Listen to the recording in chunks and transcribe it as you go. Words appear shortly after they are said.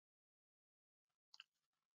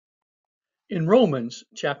In Romans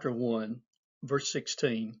chapter 1, verse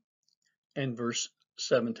 16 and verse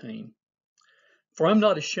 17, for I'm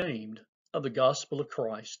not ashamed of the gospel of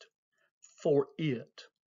Christ, for it,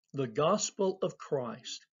 the gospel of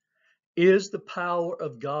Christ, is the power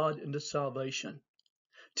of God unto salvation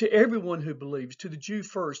to everyone who believes, to the Jew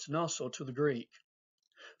first and also to the Greek.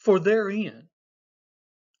 For therein,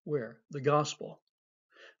 where? The gospel.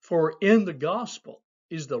 For in the gospel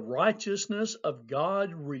is the righteousness of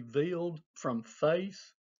God revealed from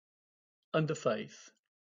faith unto faith.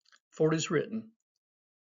 For it is written,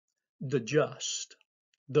 the just,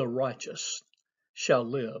 the righteous, shall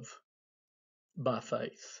live by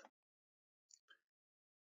faith.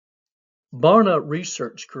 Barna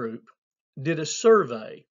Research Group did a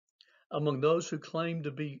survey among those who claimed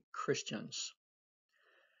to be Christians.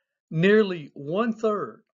 Nearly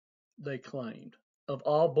 1/3, they claimed, of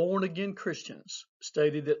all born-again Christians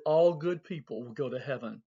stated that all good people will go to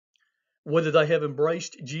heaven, whether they have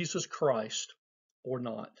embraced Jesus Christ or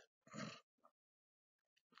not.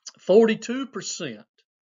 42%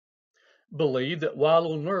 believe that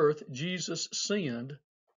while on earth, Jesus sinned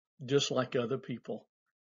just like other people.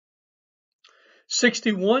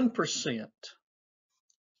 61%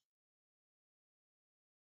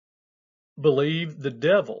 believe the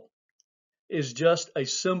devil is just a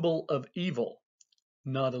symbol of evil,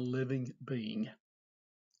 not a living being.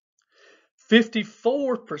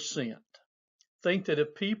 54% think that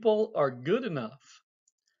if people are good enough,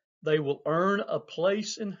 they will earn a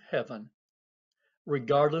place in heaven,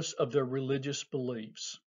 regardless of their religious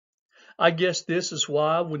beliefs. I guess this is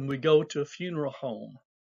why when we go to a funeral home,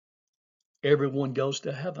 everyone goes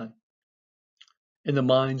to heaven in the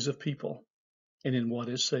minds of people and in what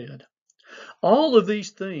is said. All of these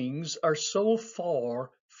things are so far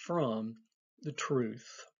from the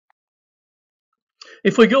truth.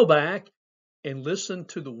 If we go back and listen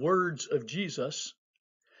to the words of Jesus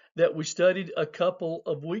that we studied a couple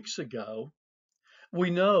of weeks ago,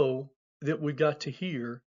 we know that we've got to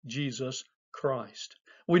hear Jesus Christ.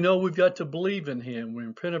 We know we've got to believe in him,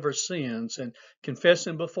 repent of our sins, and confess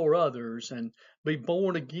him before others, and be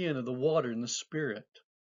born again of the water and the Spirit.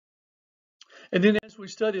 And then as we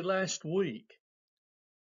studied last week,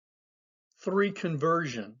 3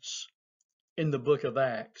 conversions in the book of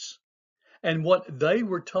Acts and what they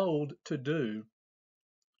were told to do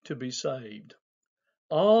to be saved.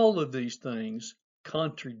 All of these things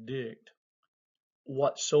contradict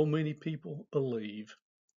what so many people believe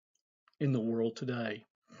in the world today.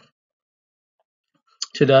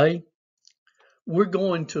 Today, we're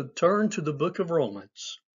going to turn to the book of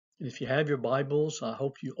Romans. And if you have your Bibles, I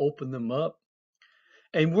hope you open them up.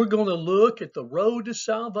 And we're going to look at the road to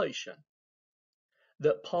salvation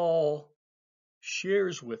that Paul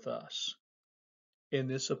shares with us in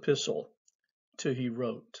this epistle he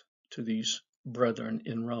wrote to these brethren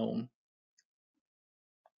in Rome.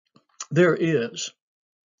 There is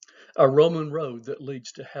a Roman road that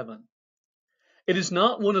leads to heaven. It is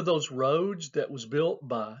not one of those roads that was built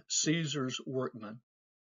by Caesar's workmen.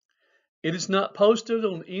 It is not posted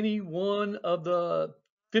on any one of the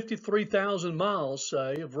 53,000 miles,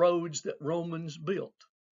 say, of roads that Romans built.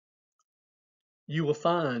 You will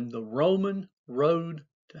find the Roman road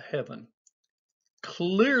to heaven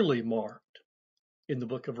clearly marked in the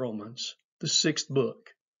book of Romans, the 6th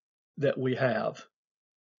book that we have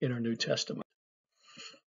in our New Testament.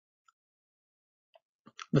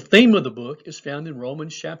 The theme of the book is found in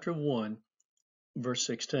Romans chapter 1, verse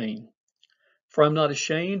 16. For I'm not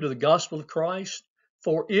ashamed of the gospel of Christ,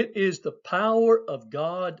 for it is the power of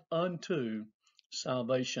God unto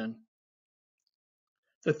salvation.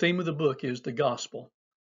 The theme of the book is the gospel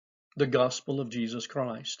of Jesus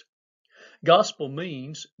Christ. Gospel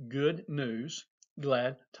means good news,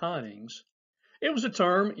 glad tidings. It was a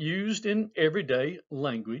term used in everyday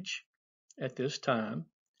language at this time,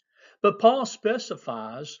 but Paul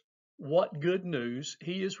specifies what good news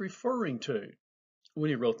he is referring to when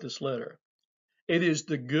he wrote this letter. It is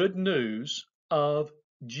the good news of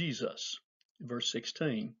Jesus, verse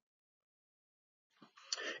 16.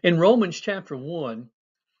 In Romans chapter 1,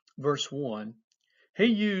 verse 1, he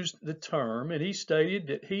used the term and he stated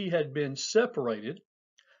that he had been separated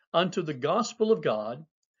unto the gospel of God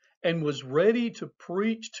and was ready to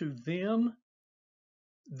preach to them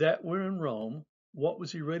that were in Rome. What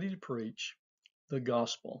was he ready to preach? The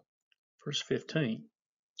gospel. Verse 15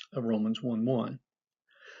 of Romans 1:1.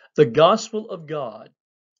 The gospel of God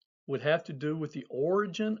would have to do with the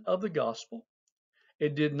origin of the gospel.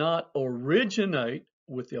 It did not originate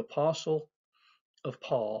with the apostle of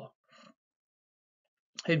Paul.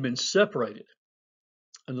 He'd been separated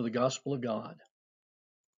under the gospel of God.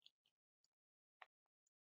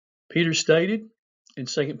 Peter stated in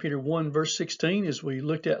 2 Peter 1 verse 16, as we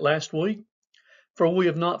looked at last week, "For we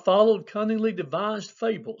have not followed cunningly devised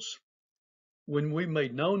fables, when we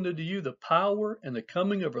made known unto you the power and the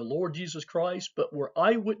coming of our Lord Jesus Christ, but were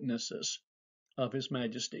eyewitnesses of his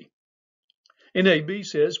majesty." NAB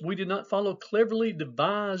says, "We did not follow cleverly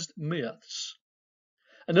devised myths."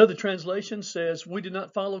 Another translation says, "We did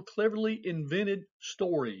not follow cleverly invented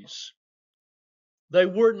stories." They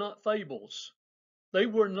were not fables. They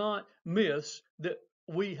were not myths that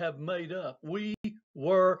we have made up. We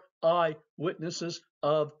were eyewitnesses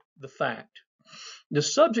of the fact. The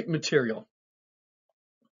subject material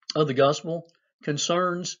of the gospel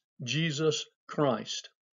concerns Jesus Christ.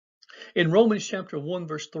 In Romans chapter 1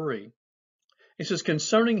 verse 3, it says,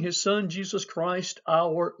 "Concerning his son Jesus Christ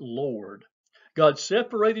our Lord." God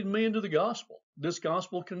separated men to the gospel. This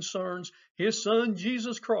gospel concerns his son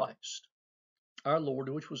Jesus Christ our Lord,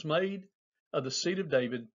 which was made of the seed of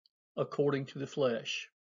David according to the flesh.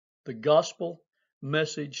 The gospel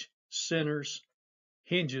message sinners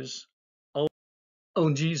hinges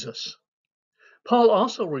on Jesus. Paul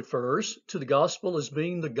also refers to the gospel as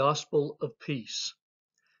being the gospel of peace.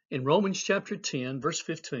 In Romans chapter 10, verse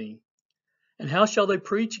 15, "And how shall they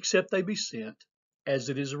preach except they be sent? As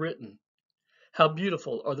it is written, how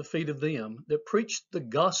beautiful are the feet of them that preach the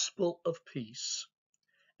gospel of peace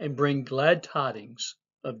and bring glad tidings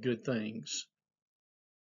of good things."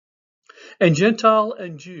 And Gentile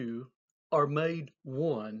and Jew are made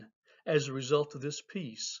one as a result of this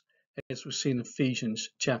peace, as we see in Ephesians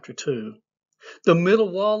chapter 2. The middle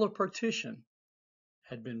wall of partition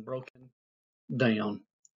had been broken down.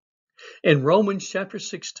 In Romans chapter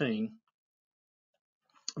 16,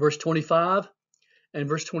 verse 25 and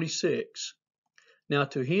verse 26, "Now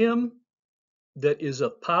to him that is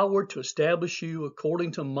of power to establish you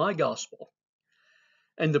according to my gospel,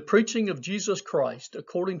 and the preaching of Jesus Christ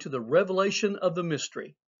according to the revelation of the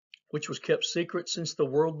mystery, which was kept secret since the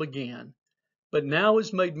world began, but now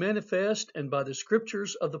is made manifest, and by the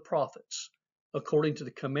scriptures of the prophets, according to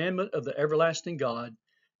the commandment of the everlasting God,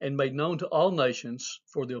 and made known to all nations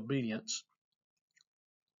for the obedience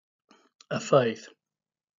of faith."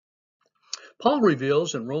 Paul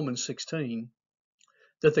reveals in Romans 16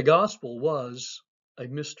 that the gospel was a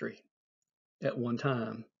mystery at one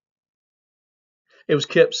time. It was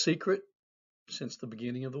kept secret since the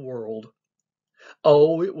beginning of the world.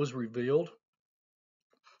 Oh, it was revealed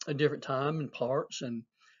at different time and parts, and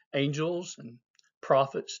angels and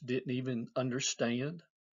prophets didn't even understand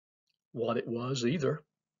what it was either.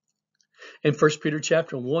 In 1 Peter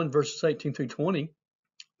chapter 1, verses 18 through 20,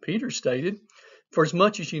 Peter stated, "For as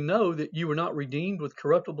much as you know that you were not redeemed with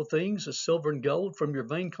corruptible things as silver and gold from your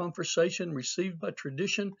vain conversation received by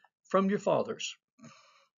tradition from your fathers,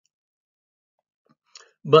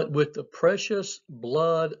 but with the precious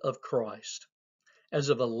blood of Christ, as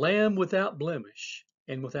of a lamb without blemish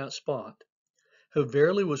and without spot, who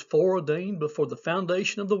verily was foreordained before the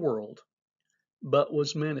foundation of the world, but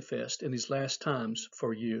was manifest in these last times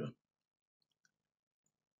for you."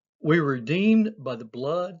 We were redeemed by the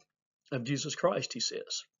blood of Jesus Christ, he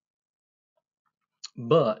says.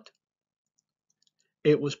 But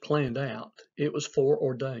it was planned out. It was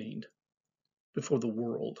foreordained before the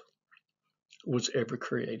world was ever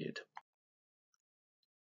created.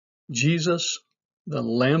 Jesus, the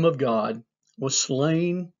Lamb of God, was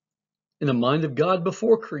slain in the mind of God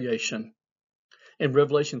before creation. In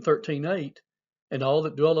Revelation 13:8, "And all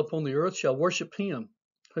that dwell upon the earth shall worship him."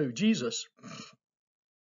 Who? Jesus.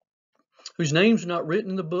 "Whose names are not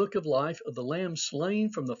written in the book of life of the Lamb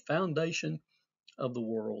slain from the foundation of the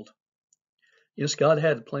world." Yes, God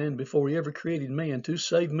had a plan before he ever created man to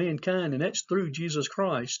save mankind, and that's through Jesus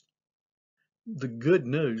Christ. The good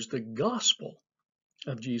news, the gospel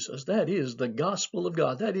of Jesus, that is the gospel of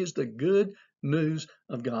God. That is the good news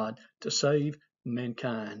of God to save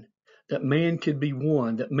mankind. That man could be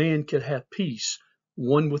one, that man could have peace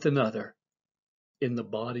one with another in the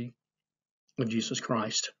body of Jesus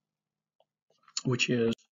Christ, which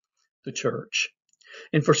is the church.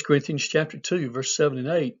 In 1 Corinthians chapter 2, verse 7 and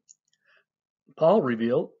 8, Paul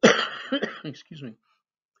revealed, excuse me,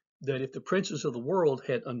 that if the princes of the world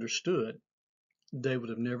had understood, they would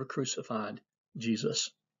have never crucified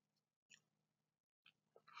Jesus.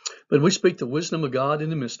 But we speak the wisdom of God in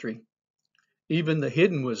the mystery, even the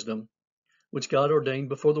hidden wisdom, which God ordained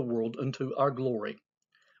before the world unto our glory,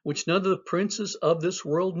 which none of the princes of this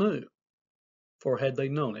world knew. For had they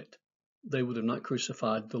known it, they would have not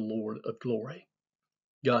crucified the Lord of glory.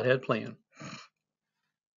 God had a plan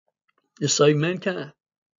to save mankind.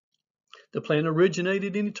 The plan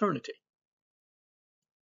originated in eternity,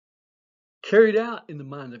 carried out in the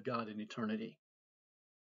mind of God in eternity.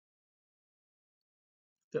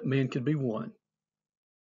 that man could be one,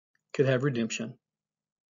 could have redemption,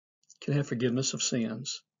 could have forgiveness of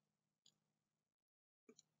sins,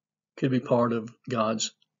 could be part of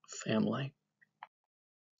God's family.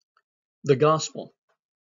 The gospel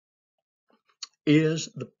is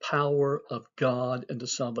the power of God unto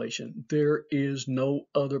salvation. There is no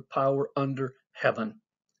other power under heaven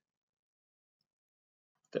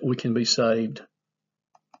that we can be saved.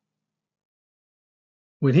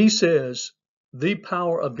 When he says the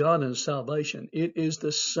power of God unto salvation, it is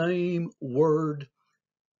the same word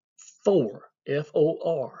for,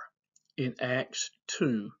 F-O-R, in Acts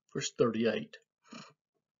 2, verse 38.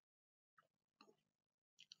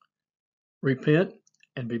 Repent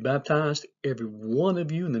and be baptized, every one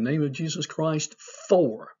of you, in the name of Jesus Christ,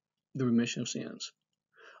 for the remission of sins.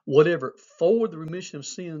 Whatever for the remission of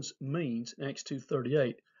sins means in Acts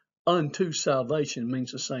 2:38, unto salvation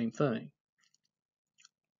means the same thing.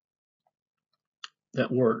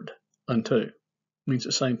 That word, unto, means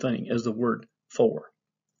the same thing as the word for.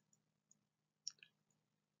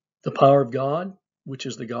 The power of God, which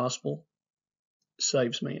is the gospel,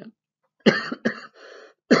 saves man.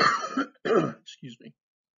 Excuse me.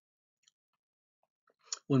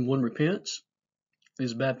 When one repents,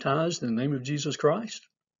 is baptized in the name of Jesus Christ,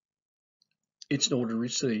 it's in order to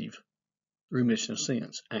receive remission of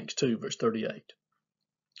sins. Acts 2, verse 38.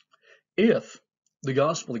 If the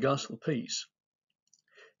gospel of peace,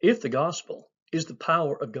 if the gospel is the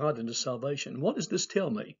power of God unto salvation, what does this tell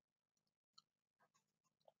me?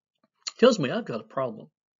 It tells me I've got a problem.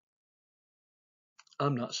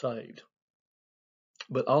 I'm not saved.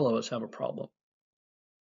 But all of us have a problem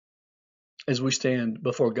as we stand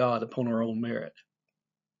before God upon our own merit.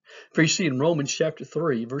 For you see in Romans chapter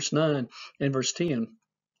 3, verse 9 and verse 10,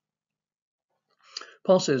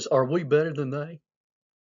 Paul says, are we better than they?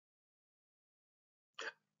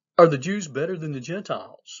 Are the Jews better than the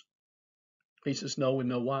Gentiles? He says, no, in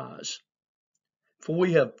no wise. For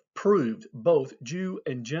we have proved, both Jew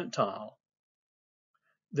and Gentile,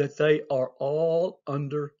 that they are all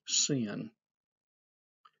under sin.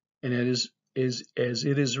 And it is as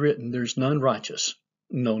it is written, there's none righteous,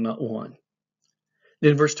 no, not one.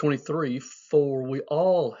 Then verse 23, for we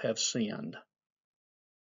all have sinned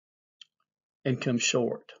and come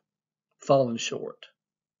short, fallen short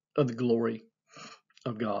of the glory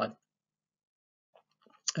of God.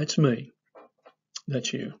 That's me.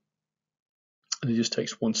 That's you. And it just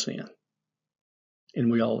takes one sin.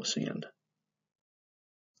 And we all have sinned.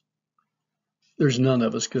 There's none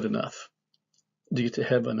of us good enough to get to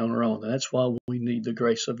heaven on our own. And that's why we need the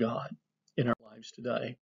grace of God in our lives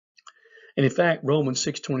today. And in fact, Romans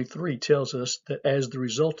 6:23 tells us that as the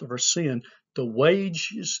result of our sin, the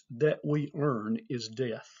wages that we earn is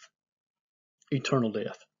death, eternal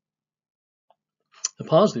death. The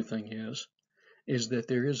positive thing is that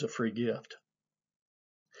there is a free gift.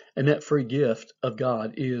 And that free gift of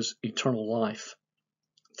God is eternal life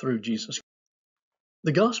through Jesus.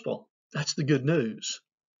 The gospel, that's the good news.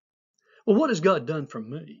 Well, what has God done for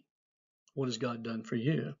me? What has God done for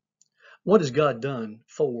you? What has God done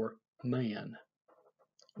for man?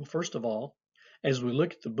 Well, first of all, as we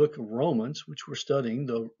look at the book of Romans, which we're studying,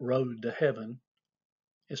 the road to heaven,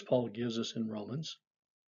 as Paul gives us in Romans,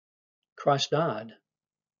 Christ died.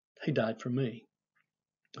 He died for me.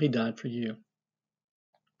 He died for you.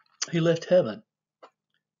 He left heaven,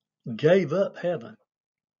 gave up heaven,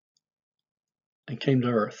 and came to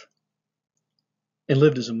earth and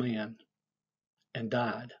lived as a man and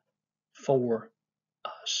died for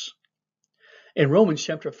us. In Romans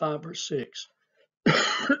chapter 5, verse 6,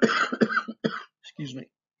 excuse me,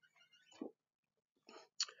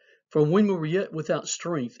 for when we were yet without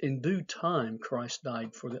strength, in due time Christ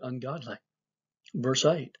died for the ungodly. Verse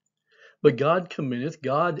 8, but God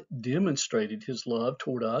demonstrated his love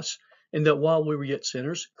toward us, in that while we were yet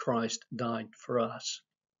sinners, Christ died for us.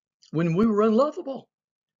 When we were unlovable,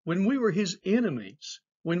 when we were his enemies,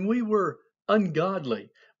 when we were ungodly,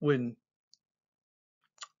 when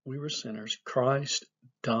we were sinners, Christ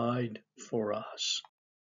died for us.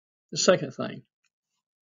 The second thing,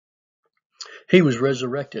 he was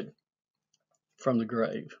resurrected from the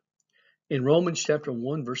grave. In Romans chapter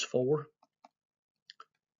 1, verse 4,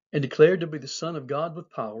 and declared to be the Son of God with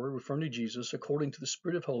power, referring to Jesus, according to the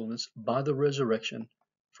Spirit of holiness, by the resurrection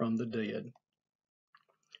from the dead.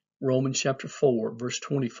 Romans chapter 4, verse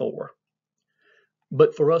 24,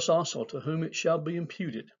 but for us also, to whom it shall be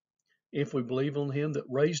imputed, if we believe on him that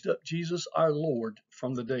raised up Jesus our Lord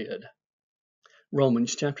from the dead.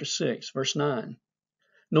 Romans chapter 6, verse 9,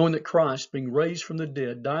 knowing that Christ, being raised from the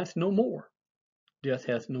dead, dieth no more, death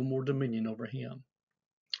hath no more dominion over him.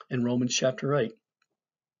 In Romans chapter 8,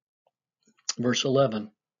 verse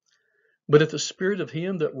 11, But if the Spirit of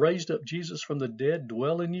him that raised up Jesus from the dead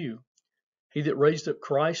dwell in you, he that raised up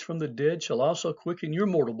Christ from the dead shall also quicken your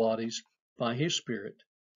mortal bodies by his Spirit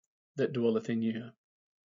that dwelleth in you.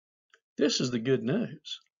 This is the good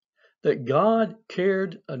news, that God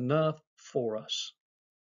cared enough for us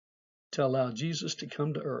to allow Jesus to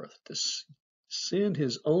come to earth, to send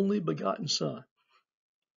his only begotten Son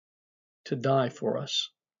to die for us.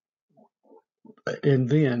 And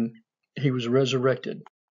then he was resurrected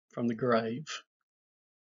from the grave.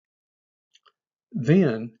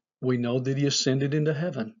 Then we know that he ascended into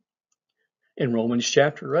heaven. In Romans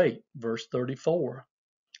chapter 8, verse 34,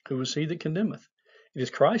 who is he that condemneth? It is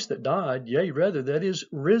Christ that died, yea, rather, that is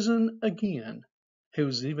risen again, who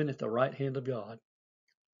is even at the right hand of God.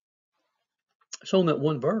 So in that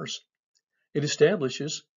one verse, it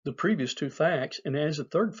establishes the previous two facts, and as a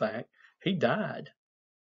third fact, he died.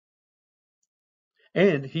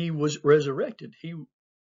 And he was resurrected. He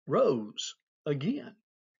rose again.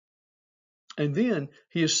 And then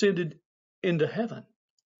he ascended into heaven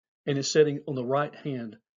and is sitting on the right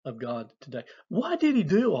hand of God today. Why did he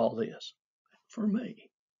do all this? For me,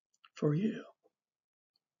 for you,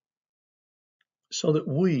 so that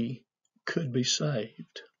we could be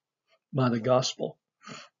saved by the gospel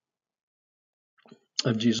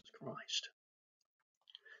of Jesus Christ.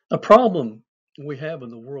 A problem we have in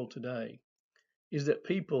the world today is that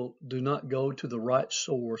people do not go to the right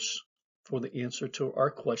source for the answer to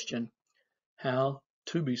our question, how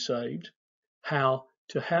to be saved, how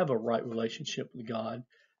to have a right relationship with God,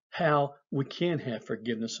 how we can have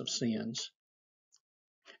forgiveness of sins.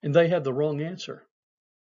 And they have the wrong answer,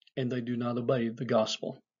 and they do not obey the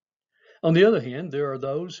gospel. On the other hand, there are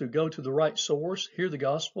those who go to the right source, hear the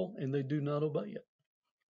gospel, and they do not obey it.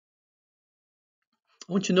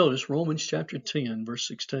 I want you to notice Romans chapter 10, verse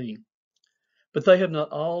 16. But they have not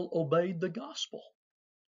all obeyed the gospel.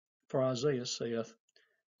 For Isaiah saith,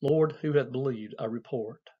 Lord, who hath believed our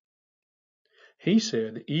report? He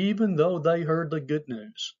said, even though they heard the good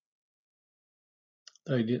news,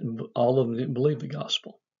 all of them didn't believe the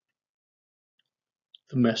gospel,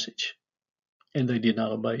 the message, and they did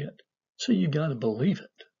not obey it. So you got to believe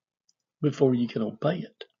it before you can obey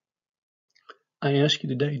it. I ask you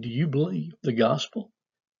today, do you believe the gospel,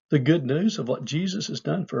 the good news of what Jesus has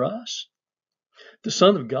done for us? The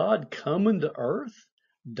Son of God coming to earth,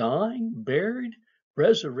 dying, buried,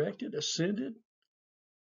 resurrected, ascended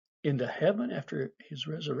into heaven after his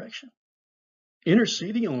resurrection,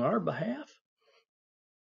 interceding on our behalf.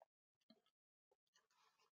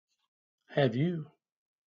 Have you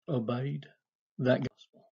obeyed that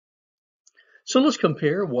gospel? So let's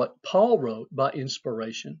compare what Paul wrote by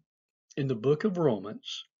inspiration in the book of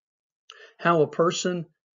Romans, how a person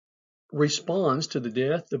responds to the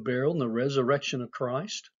death, the burial, and the resurrection of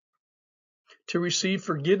Christ to receive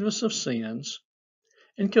forgiveness of sins,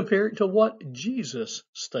 and compare it to what Jesus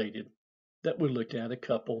stated that we looked at a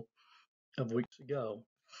couple of weeks ago.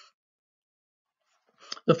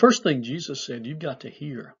 The first thing Jesus said, you've got to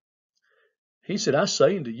hear. He said, I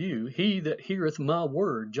say unto you, he that heareth my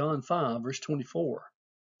word, John 5, verse 24,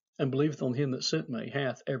 and believeth on him that sent me,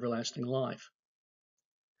 hath everlasting life.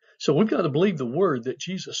 So we've got to believe the word that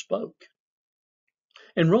Jesus spoke.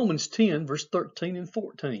 In Romans 10, verse 13 and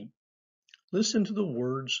 14, listen to the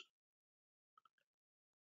words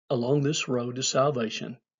along this road to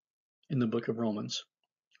salvation in the book of Romans.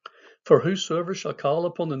 For whosoever shall call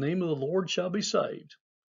upon the name of the Lord shall be saved.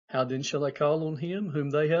 How then shall they call on him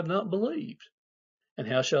whom they have not believed? And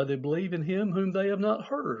how shall they believe in him whom they have not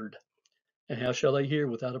heard? And how shall they hear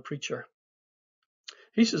without a preacher?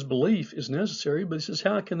 He says belief is necessary, but he says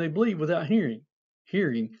how can they believe without hearing?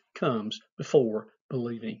 Hearing comes before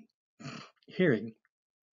believing. Hearing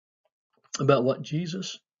about what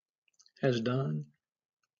Jesus has done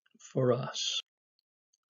for us.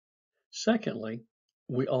 Secondly,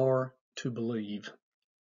 we are to believe.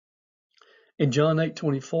 In John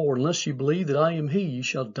 8:24, unless you believe that I am he, you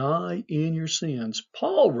shall die in your sins.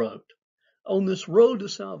 Paul wrote on this road to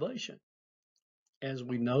salvation, as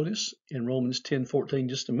we notice in Romans 10:14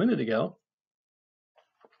 just a minute ago,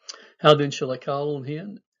 how then shall I call on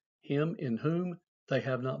him in whom they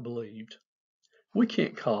have not believed? We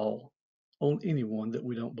can't call on anyone that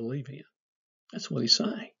we don't believe in. That's what he's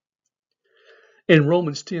saying. In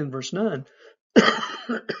Romans 10, verse 9,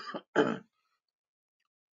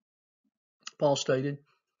 Paul stated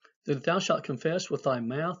that if thou shalt confess with thy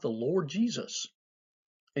mouth the Lord Jesus,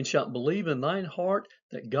 and shalt believe in thine heart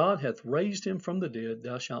that God hath raised him from the dead,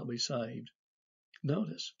 thou shalt be saved.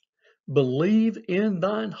 Notice, believe in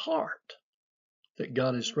thine heart that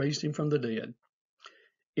God has raised him from the dead.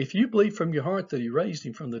 If you believe from your heart that he raised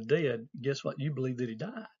him from the dead, guess what? You believe that he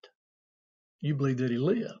died. You believe that he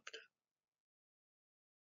lived.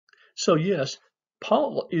 So yes,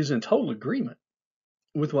 Paul is in total agreement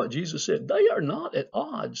with what Jesus said. They are not at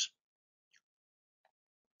odds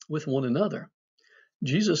with one another.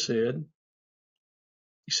 Jesus said,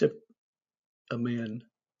 except a man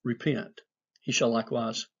repent, he shall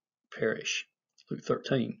likewise perish. Luke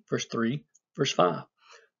 13, verse 3, verse 5.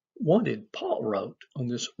 What did Paul wrote on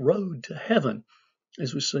this road to heaven,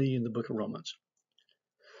 as we see in the book of Romans?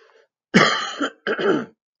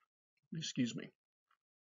 Excuse me.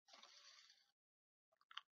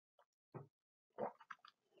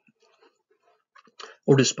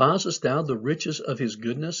 Or despisest thou the riches of his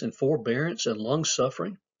goodness and forbearance and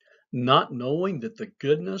long-suffering, not knowing that the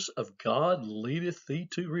goodness of God leadeth thee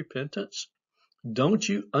to repentance? Don't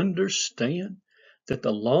you understand that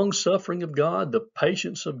the long-suffering of God, the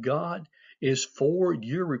patience of God, is for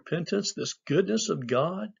your repentance? This goodness of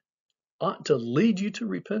God ought to lead you to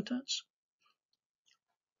repentance.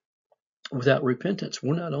 Without repentance,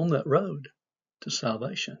 we're not on that road to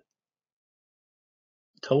salvation.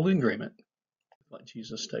 Total agreement with what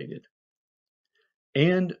Jesus stated.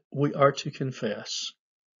 And we are to confess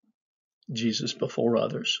Jesus before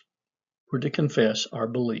others. We're to confess our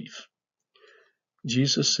belief.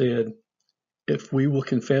 Jesus said, if we will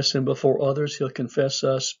confess him before others, he'll confess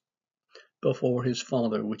us before his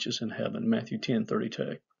Father, which is in heaven. Matthew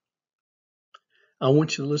 10:32. I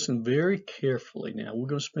want you to listen very carefully now. We're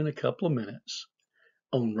going to spend a couple of minutes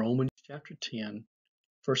on Romans chapter 10,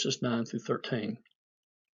 verses 9 through 13.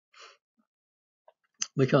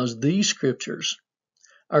 Because these scriptures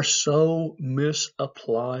are so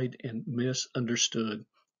misapplied and misunderstood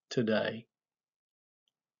today.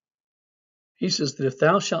 He says that if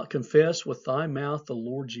thou shalt confess with thy mouth the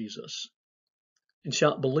Lord Jesus, and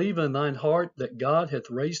shalt believe in thine heart that God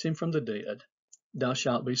hath raised him from the dead, thou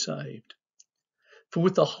shalt be saved. For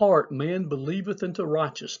with the heart man believeth unto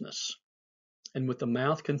righteousness, and with the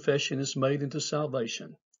mouth confession is made unto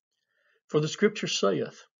salvation. For the scripture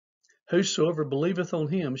saith, whosoever believeth on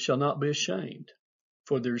him shall not be ashamed.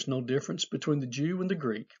 For there is no difference between the Jew and the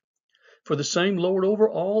Greek. For the same Lord over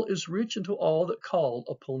all is rich unto all that call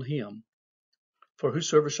upon him. For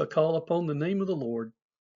whosoever shall call upon the name of the Lord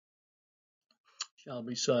shall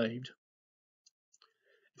be saved.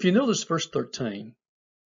 If you notice verse 13,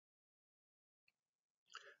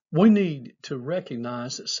 we need to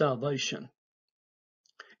recognize that salvation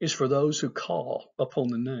is for those who call upon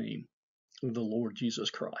the name of the Lord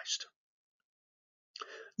Jesus Christ.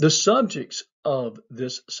 The subject of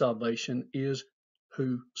this salvation is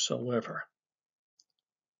whosoever.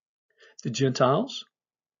 The Gentiles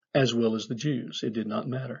as well as the Jews. It did not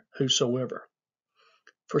matter. Whosoever.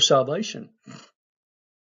 For salvation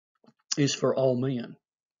is for all men.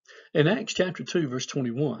 In Acts chapter 2, verse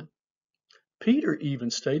 21, Peter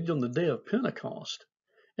even stated on the day of Pentecost,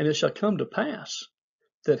 and it shall come to pass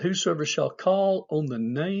that whosoever shall call on the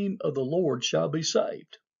name of the Lord shall be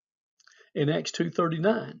saved. In Acts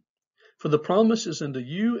 2:39, for the promise is unto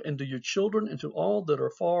you and to your children and to all that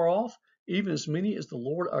are far off, even as many as the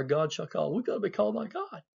Lord our God shall call. We've got to be called by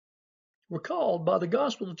God. We're called by the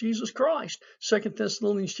gospel of Jesus Christ. 2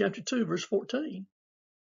 Thessalonians chapter 2, verse 14.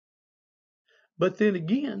 But then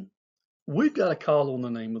again, we've got to call on the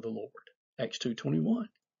name of the Lord. Acts 2:21.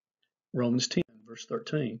 Romans 10, verse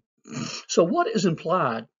 13. So what is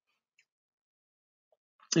implied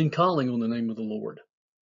in calling on the name of the Lord?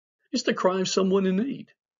 It's the cry of someone in need.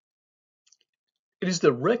 It is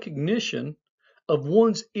the recognition of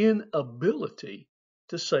one's inability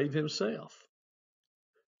to save himself.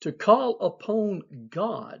 To call upon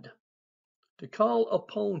God, to call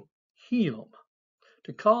upon him,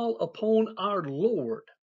 to call upon our Lord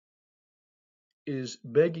is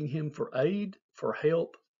begging him for aid, for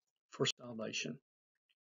help, for salvation.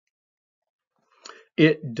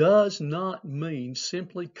 It does not mean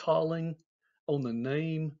simply calling on the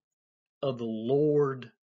name of the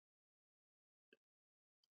Lord,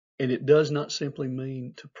 and it does not simply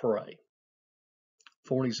mean to pray.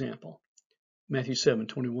 For an example, Matthew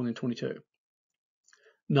 7:21 and 22.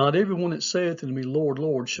 Not everyone that saith unto me, Lord,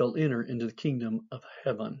 Lord, shall enter into the kingdom of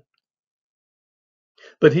heaven,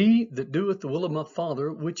 but he that doeth the will of my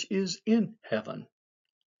Father which is in heaven.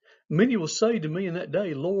 Many will say to me in that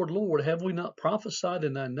day, Lord, Lord, have we not prophesied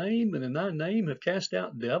in thy name, and in thy name have cast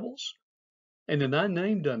out devils, and in thy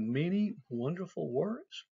name done many wonderful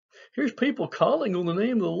works? Here's people calling on the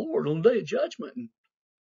name of the Lord on the day of judgment. And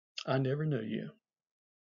I never knew you.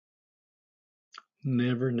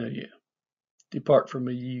 Never knew you. Depart from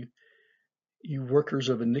me, you workers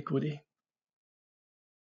of iniquity.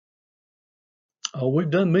 Oh, we've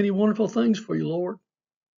done many wonderful things for you, Lord.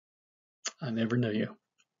 I never knew you.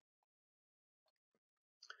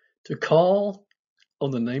 To call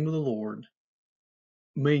on the name of the Lord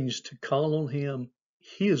means to call on him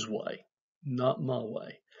his way, not my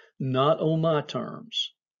way, not on my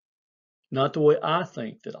terms, not the way I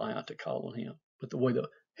think that I ought to call on him, but the way that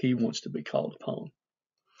he wants to be called upon.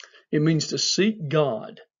 It means to seek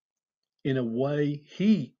God in a way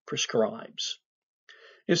he prescribes.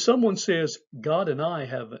 If someone says, God and I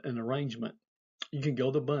have an arrangement, you can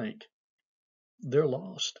go to the bank, they're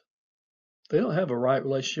lost. They don't have a right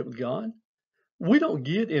relationship with God. We don't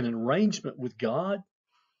get in an arrangement with God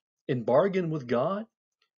and bargain with God.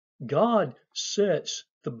 God sets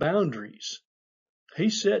the boundaries. He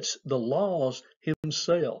sets the laws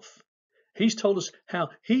himself. He's told us how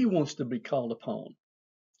he wants to be called upon.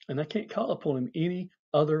 And I can't call upon him any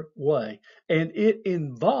other way. And it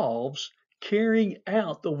involves carrying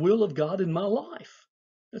out the will of God in my life.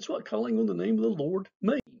 That's what calling on the name of the Lord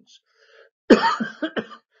means.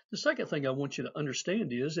 The second thing I want you to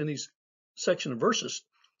understand is in these section of verses,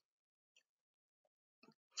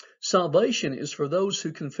 salvation is for those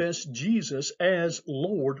who confess Jesus as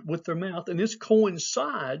Lord with their mouth, and this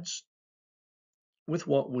coincides with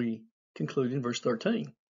what we conclude in verse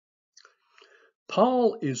 13.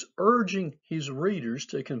 Paul is urging his readers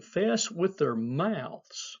to confess with their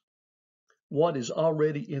mouths what is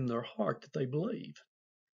already in their heart that they believe.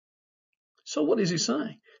 So what is he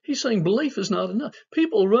saying? He's saying belief is not enough.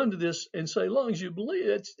 People run to this and say, as long as you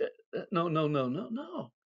believe,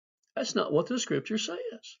 no. That's not what the scripture says.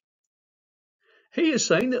 He is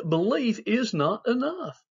saying that belief is not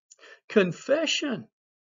enough. Confession,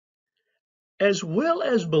 as well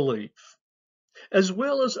as belief, as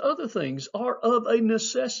well as other things, are of a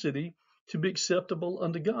necessity to be acceptable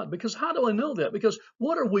unto God. Because how do I know that? Because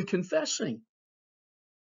what are we confessing?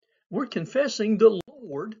 We're confessing the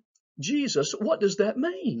Lord Jesus. What does that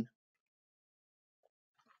mean?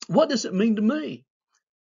 What does it mean to me?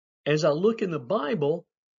 As I look in the Bible,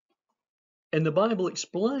 and the Bible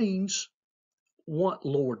explains what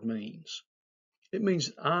Lord means. It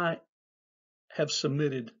means I have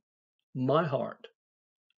submitted my heart,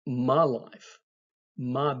 my life,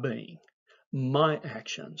 my being, my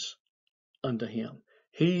actions unto him.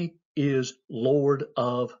 He is Lord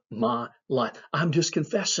of my life. I'm just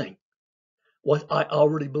confessing what I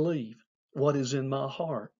already believe, what is in my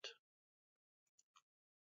heart.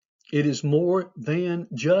 It is more than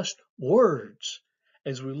just words,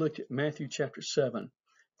 as we look at Matthew chapter 7,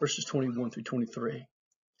 verses 21 through 23.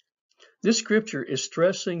 This scripture is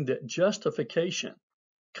stressing that justification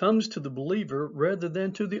comes to the believer rather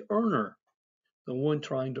than to the earner, the one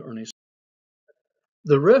trying to earn his.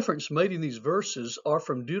 The reference made in these verses are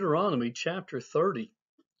from Deuteronomy chapter 30.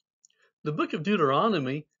 The book of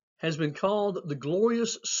Deuteronomy has been called the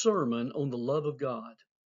glorious sermon on the love of God.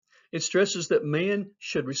 It stresses that man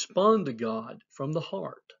should respond to God from the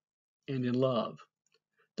heart and in love.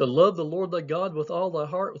 To love the Lord thy God with all thy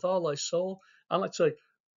heart, with all thy soul. I like to say,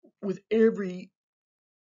 with every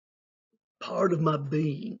part of my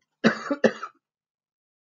being.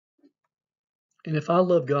 And if I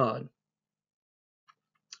love God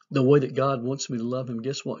the way that God wants me to love him,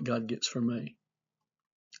 guess what God gets from me?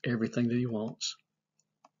 Everything that he wants.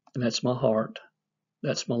 And that's my heart.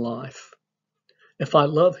 That's my life. If I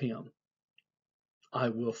love him, I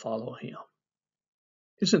will follow him.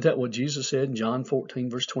 Isn't that what Jesus said in John 14,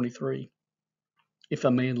 verse 23? If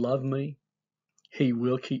a man love me, he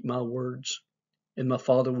will keep my words, and my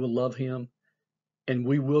Father will love him, and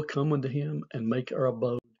we will come unto him and make our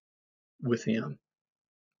abode with him.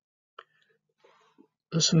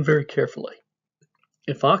 Listen very carefully.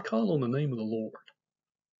 If I call on the name of the Lord,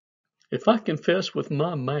 if I confess with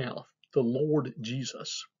my mouth the Lord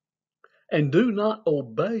Jesus, and do not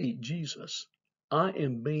obey Jesus, I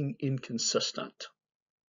am being inconsistent.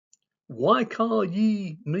 Why call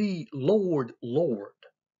ye me Lord, Lord,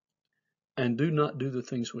 and do not do the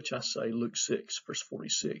things which I say? Luke 6, verse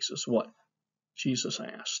 46 is what Jesus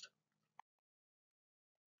asked.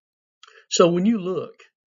 So when you look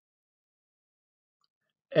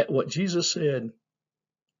at what Jesus said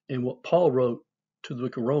and what Paul wrote to the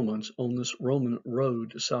book of Romans on this Roman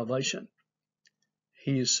road to salvation,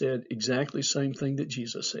 he has said exactly the same thing that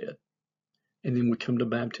Jesus said. And then we come to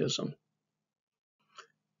baptism.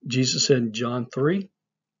 Jesus said in John 3,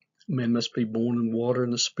 man must be born in water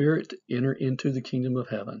and the Spirit to enter into the kingdom of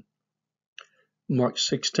heaven. Mark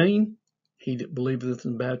 16, he that believeth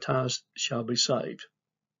and baptized shall be saved.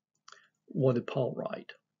 What did Paul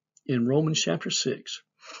write? In Romans chapter 6,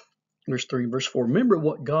 verse 3 and verse 4, remember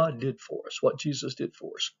what God did for us, what Jesus did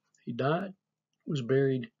for us. He died, was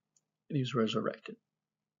buried, and he was resurrected.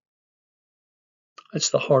 That's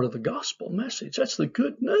the heart of the gospel message. That's the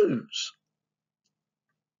good news.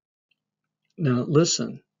 Now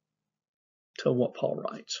listen to what Paul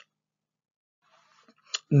writes.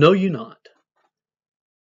 Know you not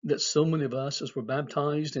that so many of us, as we're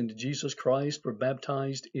baptized into Jesus Christ, were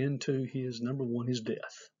baptized into his, number one, his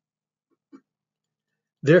death.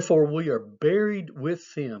 Therefore, we are buried with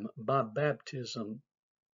him by baptism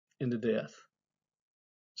into death.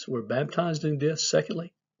 So we're baptized in death.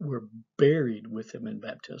 Secondly, we're buried with him in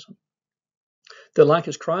baptism. That like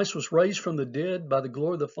as Christ was raised from the dead by the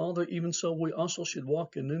glory of the Father, even so we also should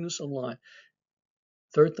walk in newness of life.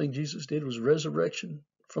 Third thing Jesus did was resurrection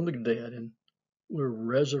from the dead, and we're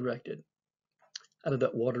resurrected out of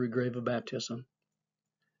that watery grave of baptism.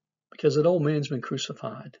 Because that old man's been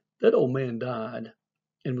crucified. That old man died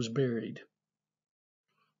and was buried.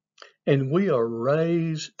 And we are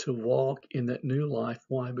raised to walk in that new life.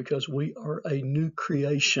 Why? Because we are a new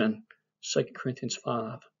creation, 2 Corinthians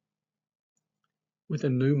 5, with a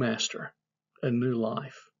new master, a new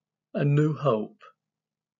life, a new hope,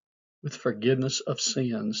 with forgiveness of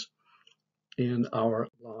sins in our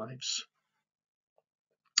lives.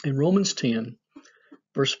 In Romans 10,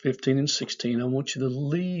 verse 15 and 16, I want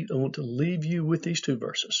to leave you with these two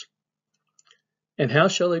verses. And how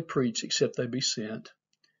shall they preach except they be sent?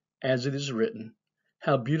 As it is written,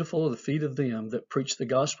 how beautiful are the feet of them that preach the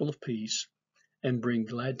gospel of peace and bring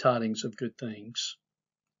glad tidings of good things.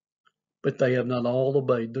 But they have not all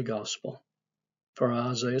obeyed the gospel. For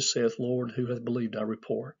Isaiah saith, Lord, who hath believed our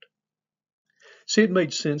report? See, it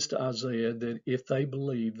made sense to Isaiah that if they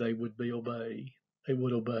believed, they would obey. They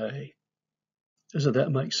would obey. Doesn't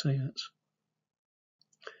that make sense?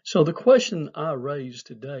 So the question I raise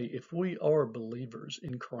today, if we are believers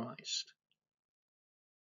in Christ,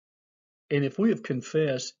 and if we have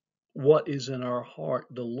confessed what is in our heart,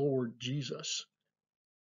 the Lord Jesus,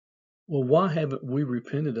 well, why haven't we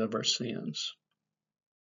repented of our sins?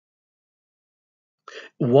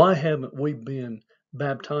 Why haven't we been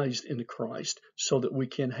baptized into Christ so that we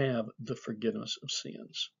can have the forgiveness of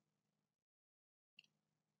sins?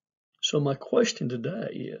 So my question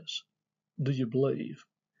today is, do you believe?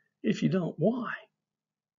 If you don't, why?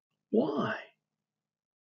 Why?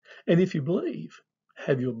 And if you believe,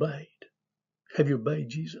 have you obeyed? Have you obeyed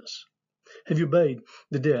Jesus? Have you obeyed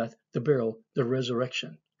the death, the burial, the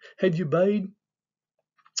resurrection? Have you obeyed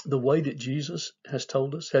the way that Jesus has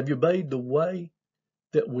told us? Have you obeyed the way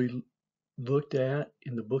that we looked at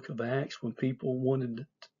in the book of Acts when people wanted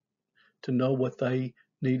to know what they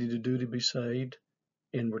needed to do to be saved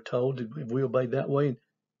and were told? Have we obeyed that way?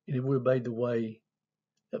 And have we obeyed the way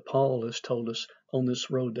that Paul has told us on this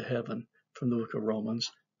road to heaven from the book of Romans?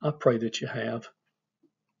 I pray that you have.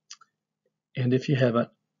 And if you haven't,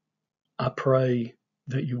 I pray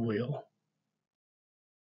that you will.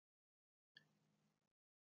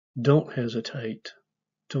 Don't hesitate.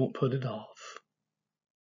 Don't put it off.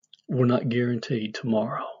 We're not guaranteed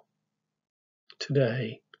tomorrow.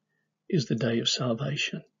 Today is the day of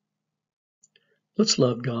salvation. Let's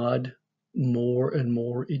love God more and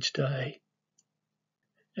more each day.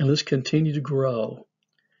 And let's continue to grow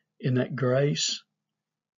in that grace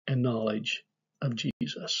and knowledge of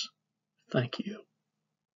Jesus. Thank you.